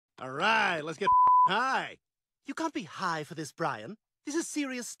All right, let's get high. You can't be high for this, Brian. This is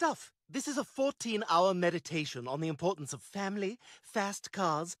serious stuff. This is a 14-hour meditation on the importance of family, fast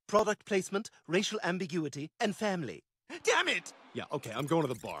cars, product placement, racial ambiguity, and family. Damn it! Yeah, okay, I'm going to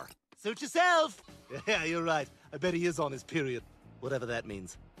the bar. Suit yourself! Yeah, you're right. I bet he is on his period. Whatever that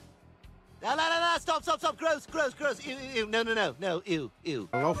means. No, stop, gross. Ew, no, ew.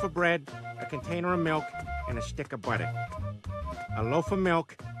 A loaf of bread, a container of milk, and a stick of butter. A loaf of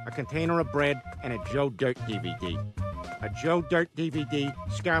milk, a container of bread, and a Joe Dirt DVD. A Joe Dirt DVD,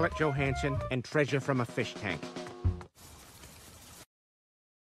 Scarlett Johansson, and Treasure from a Fish Tank.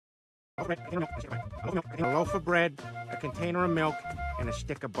 A loaf of bread, a container of milk, and a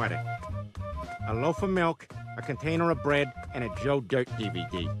stick of butter. A loaf of milk, a container of bread, and a Joe Dirt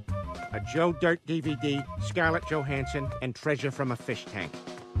DVD. A Joe Dirt DVD, Scarlett Johansson, and Treasure from a Fish Tank.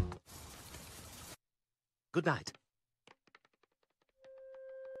 Good night.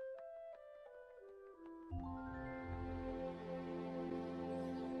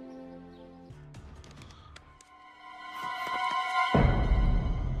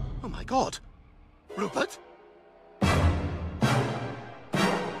 Oh my God! Rupert?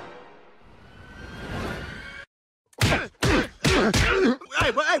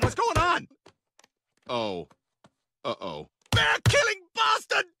 Hey, what's going on? Oh. Uh-oh. Man-killing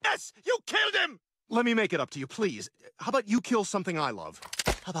bastard! Yes, you killed him! Let me make it up to you, please. How about you kill something I love?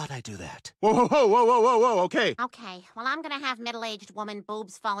 How about I do that? Whoa, okay. Okay, well, I'm gonna have middle-aged woman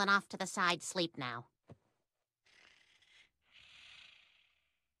boobs falling off to the side sleep now.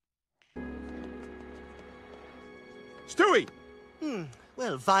 Stewie!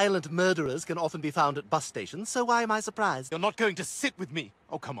 Well, violent murderers can often be found at bus stations, so why am I surprised? You're not going to sit with me.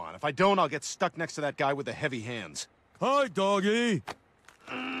 Oh, come on. If I don't, I'll get stuck next to that guy with the heavy hands. Hi, doggy.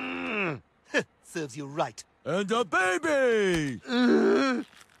 Serves you right. And a baby!